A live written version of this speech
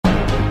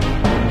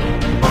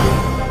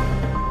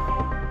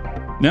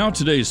Now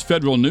today's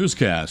federal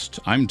newscast.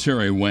 I'm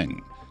Terry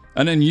Wing.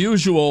 An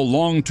unusual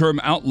long-term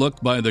outlook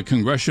by the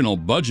Congressional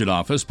Budget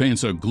Office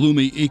paints a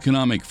gloomy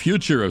economic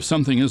future if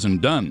something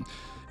isn't done.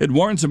 It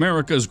warns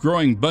America's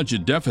growing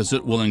budget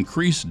deficit will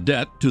increase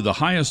debt to the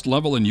highest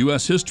level in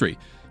U.S. history,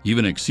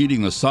 even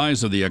exceeding the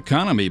size of the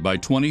economy by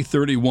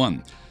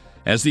 2031.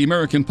 As the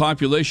American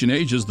population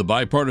ages, the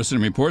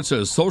bipartisan report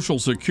says Social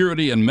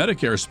Security and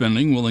Medicare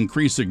spending will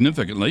increase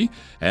significantly,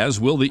 as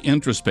will the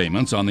interest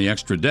payments on the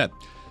extra debt.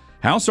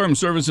 House Armed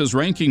Services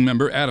Ranking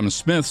Member Adam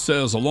Smith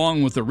says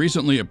along with the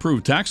recently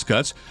approved tax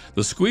cuts,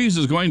 the squeeze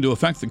is going to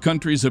affect the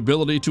country's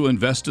ability to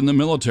invest in the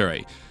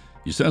military.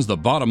 He says the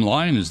bottom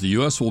line is the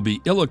U.S. will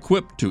be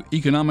ill-equipped to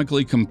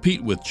economically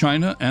compete with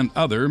China and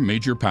other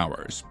major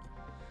powers.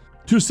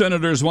 Two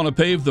senators want to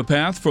pave the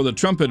path for the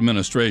Trump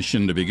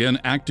administration to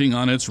begin acting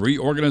on its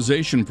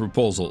reorganization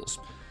proposals.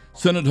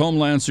 Senate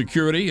Homeland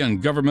Security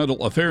and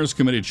Governmental Affairs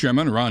Committee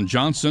Chairman Ron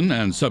Johnson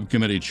and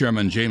Subcommittee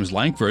Chairman James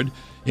Lankford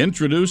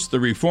introduced the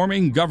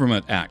Reforming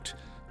Government Act.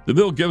 The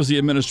bill gives the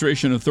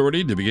administration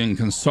authority to begin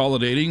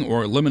consolidating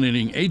or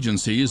eliminating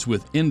agencies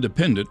with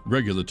independent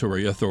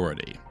regulatory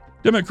authority.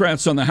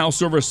 Democrats on the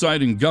House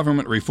Oversight and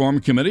Government Reform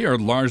Committee are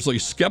largely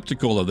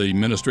skeptical of the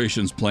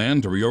administration's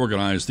plan to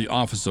reorganize the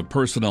Office of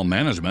Personnel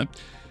Management.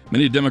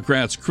 Many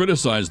Democrats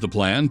criticize the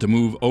plan to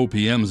move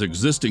OPM's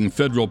existing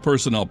federal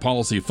personnel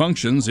policy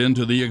functions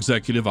into the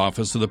Executive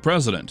Office of the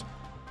President.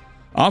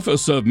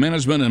 Office of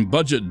Management and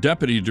Budget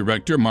Deputy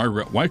Director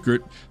Margaret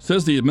Weichert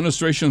says the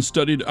administration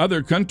studied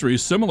other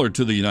countries similar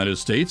to the United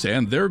States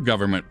and their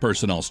government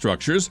personnel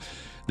structures.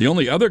 The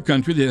only other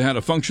country that had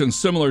a function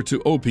similar to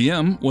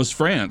OPM was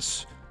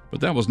France, but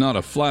that was not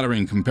a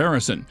flattering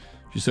comparison.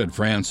 She said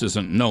France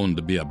isn't known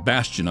to be a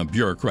bastion of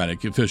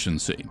bureaucratic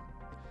efficiency.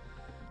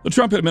 The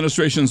Trump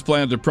administration's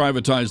plan to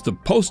privatize the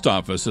post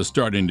office is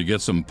starting to get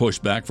some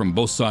pushback from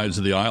both sides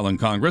of the aisle in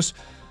Congress.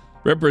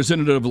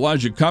 Representative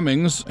Elijah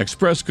Cummings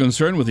expressed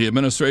concern with the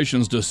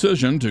administration's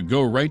decision to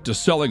go right to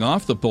selling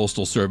off the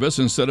Postal Service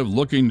instead of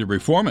looking to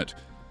reform it.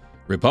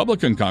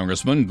 Republican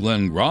Congressman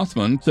Glenn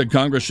Grothman said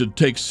Congress should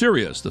take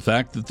serious the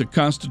fact that the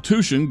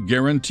Constitution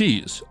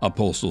guarantees a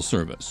postal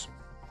service.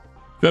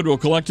 Federal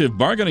collective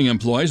bargaining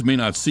employees may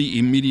not see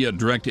immediate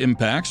direct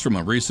impacts from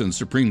a recent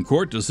Supreme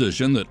Court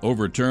decision that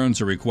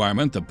overturns a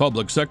requirement that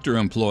public sector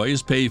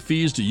employees pay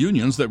fees to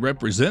unions that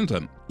represent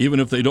them, even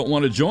if they don't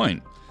want to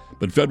join.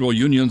 But federal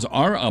unions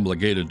are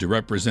obligated to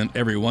represent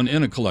everyone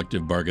in a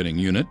collective bargaining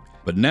unit,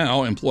 but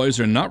now employees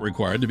are not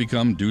required to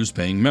become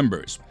dues-paying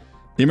members.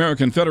 The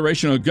American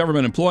Federation of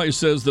Government Employees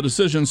says the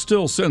decision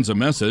still sends a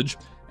message.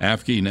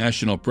 AFSCME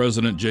National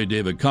President J.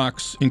 David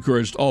Cox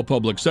encouraged all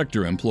public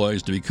sector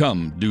employees to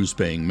become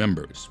dues-paying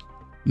members.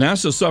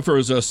 NASA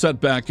suffers a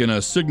setback in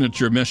a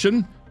signature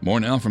mission. More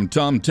now from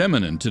Tom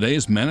Temin in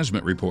today's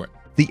Management Report.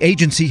 The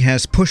agency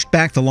has pushed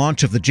back the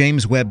launch of the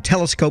James Webb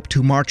Telescope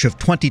to March of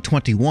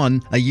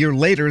 2021, a year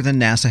later than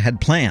NASA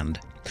had planned.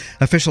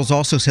 Officials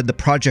also said the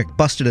project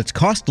busted its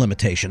cost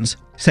limitations,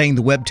 saying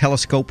the Webb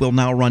telescope will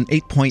now run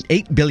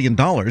 $8.8 billion,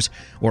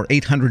 or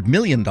 $800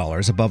 million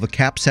above a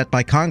cap set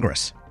by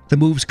Congress. The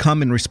moves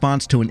come in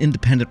response to an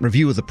independent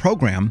review of the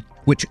program,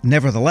 which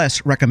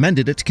nevertheless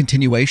recommended its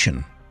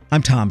continuation.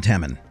 I'm Tom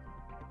Temin.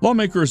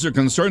 Lawmakers are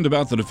concerned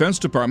about the Defense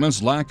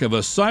Department's lack of a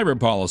cyber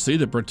policy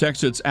that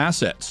protects its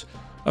assets.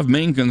 Of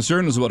main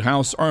concern is what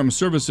House Armed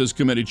Services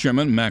Committee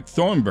Chairman Mac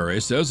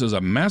Thornberry says is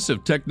a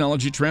massive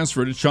technology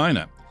transfer to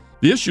China.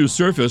 The issue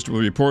surfaced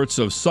with reports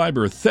of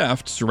cyber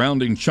theft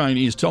surrounding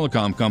Chinese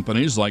telecom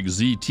companies like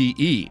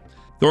ZTE.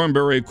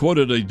 Thornberry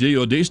quoted a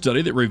DoD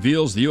study that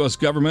reveals the U.S.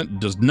 government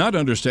does not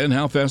understand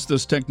how fast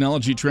this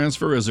technology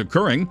transfer is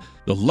occurring,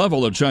 the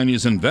level of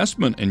Chinese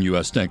investment in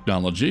U.S.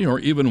 technology, or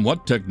even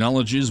what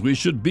technologies we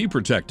should be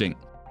protecting.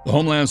 The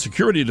Homeland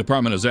Security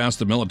Department has asked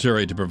the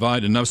military to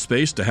provide enough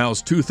space to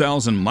house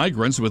 2,000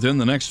 migrants within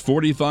the next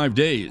 45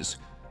 days.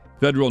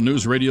 Federal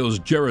News Radio's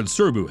Jared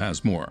Serbu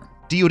has more.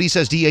 DoD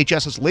says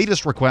DHS's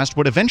latest request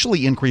would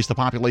eventually increase the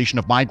population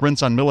of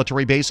migrants on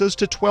military bases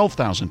to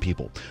 12,000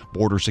 people.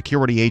 Border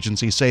security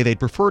agencies say they'd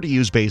prefer to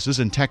use bases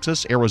in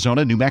Texas,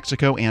 Arizona, New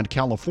Mexico, and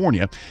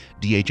California.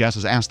 DHS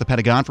has asked the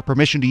Pentagon for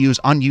permission to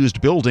use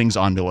unused buildings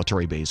on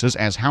military bases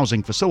as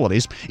housing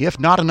facilities. If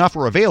not enough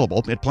are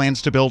available, it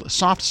plans to build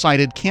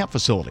soft-sided camp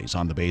facilities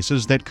on the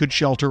bases that could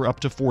shelter up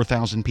to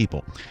 4,000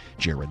 people.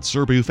 Jared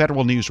Serbu,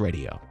 Federal News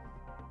Radio.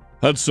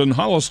 Hudson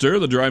Hollister,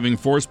 the driving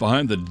force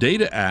behind the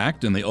Data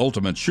Act and the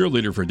ultimate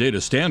cheerleader for data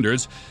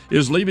standards,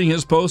 is leaving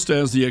his post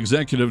as the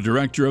executive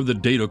director of the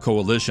Data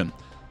Coalition.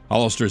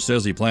 Hollister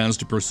says he plans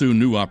to pursue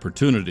new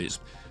opportunities.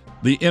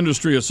 The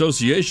industry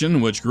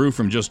association, which grew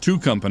from just 2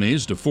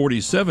 companies to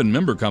 47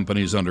 member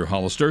companies under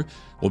Hollister,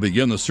 will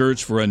begin the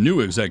search for a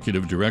new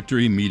executive director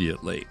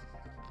immediately.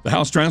 The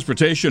House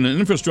Transportation and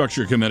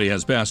Infrastructure Committee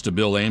has passed a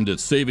bill aimed at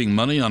saving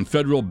money on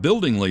federal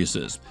building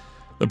leases.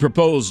 The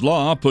proposed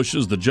law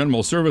pushes the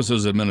General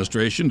Services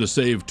Administration to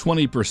save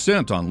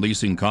 20% on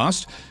leasing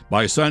costs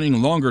by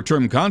signing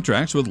longer-term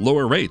contracts with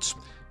lower rates.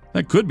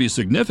 That could be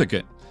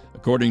significant.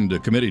 According to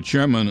committee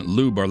chairman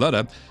Lou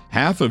Barletta,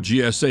 half of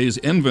GSA's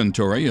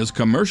inventory is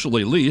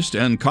commercially leased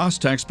and costs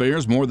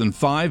taxpayers more than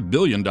 $5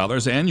 billion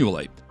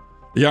annually.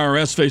 The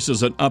IRS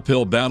faces an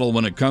uphill battle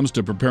when it comes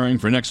to preparing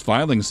for next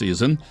filing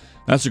season.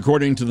 That's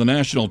according to the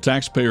National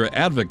Taxpayer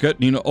Advocate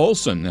Nina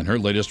Olson in her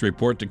latest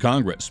report to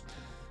Congress.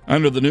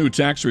 Under the new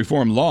tax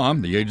reform law,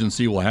 the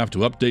agency will have to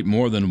update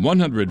more than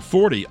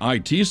 140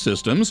 IT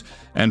systems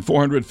and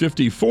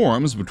 450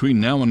 forms between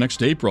now and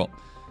next April.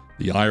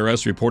 The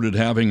IRS reported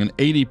having an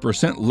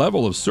 80%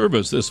 level of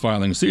service this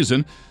filing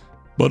season,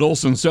 but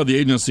Olson said the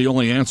agency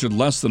only answered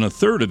less than a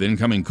third of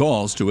incoming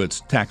calls to its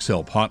tax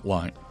help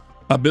hotline.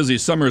 A busy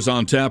summer's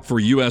on tap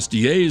for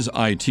USDA's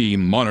IT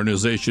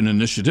modernization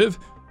initiative.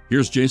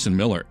 Here's Jason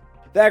Miller.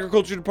 The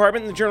Agriculture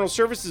Department and the General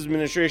Services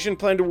Administration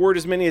plan to award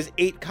as many as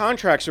 8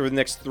 contracts over the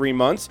next 3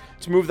 months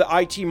to move the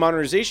IT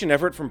modernization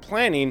effort from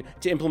planning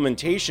to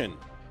implementation.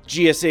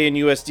 GSA and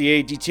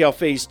USDA detail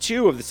Phase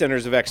 2 of the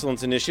Centers of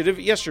Excellence initiative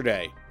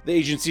yesterday. The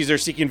agencies are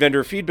seeking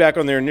vendor feedback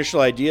on their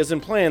initial ideas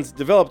and plans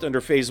developed under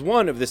Phase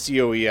 1 of the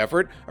COE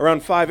effort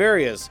around 5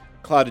 areas: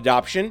 cloud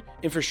adoption,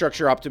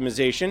 infrastructure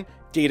optimization,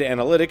 data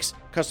analytics,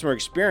 customer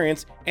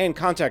experience, and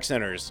contact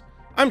centers.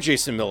 I'm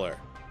Jason Miller.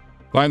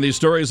 Find these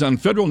stories on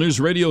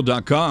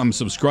federalnewsradio.com,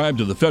 subscribe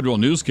to the Federal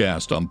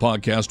Newscast on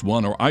Podcast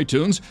One or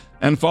iTunes,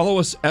 and follow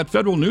us at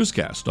Federal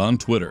Newscast on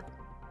Twitter.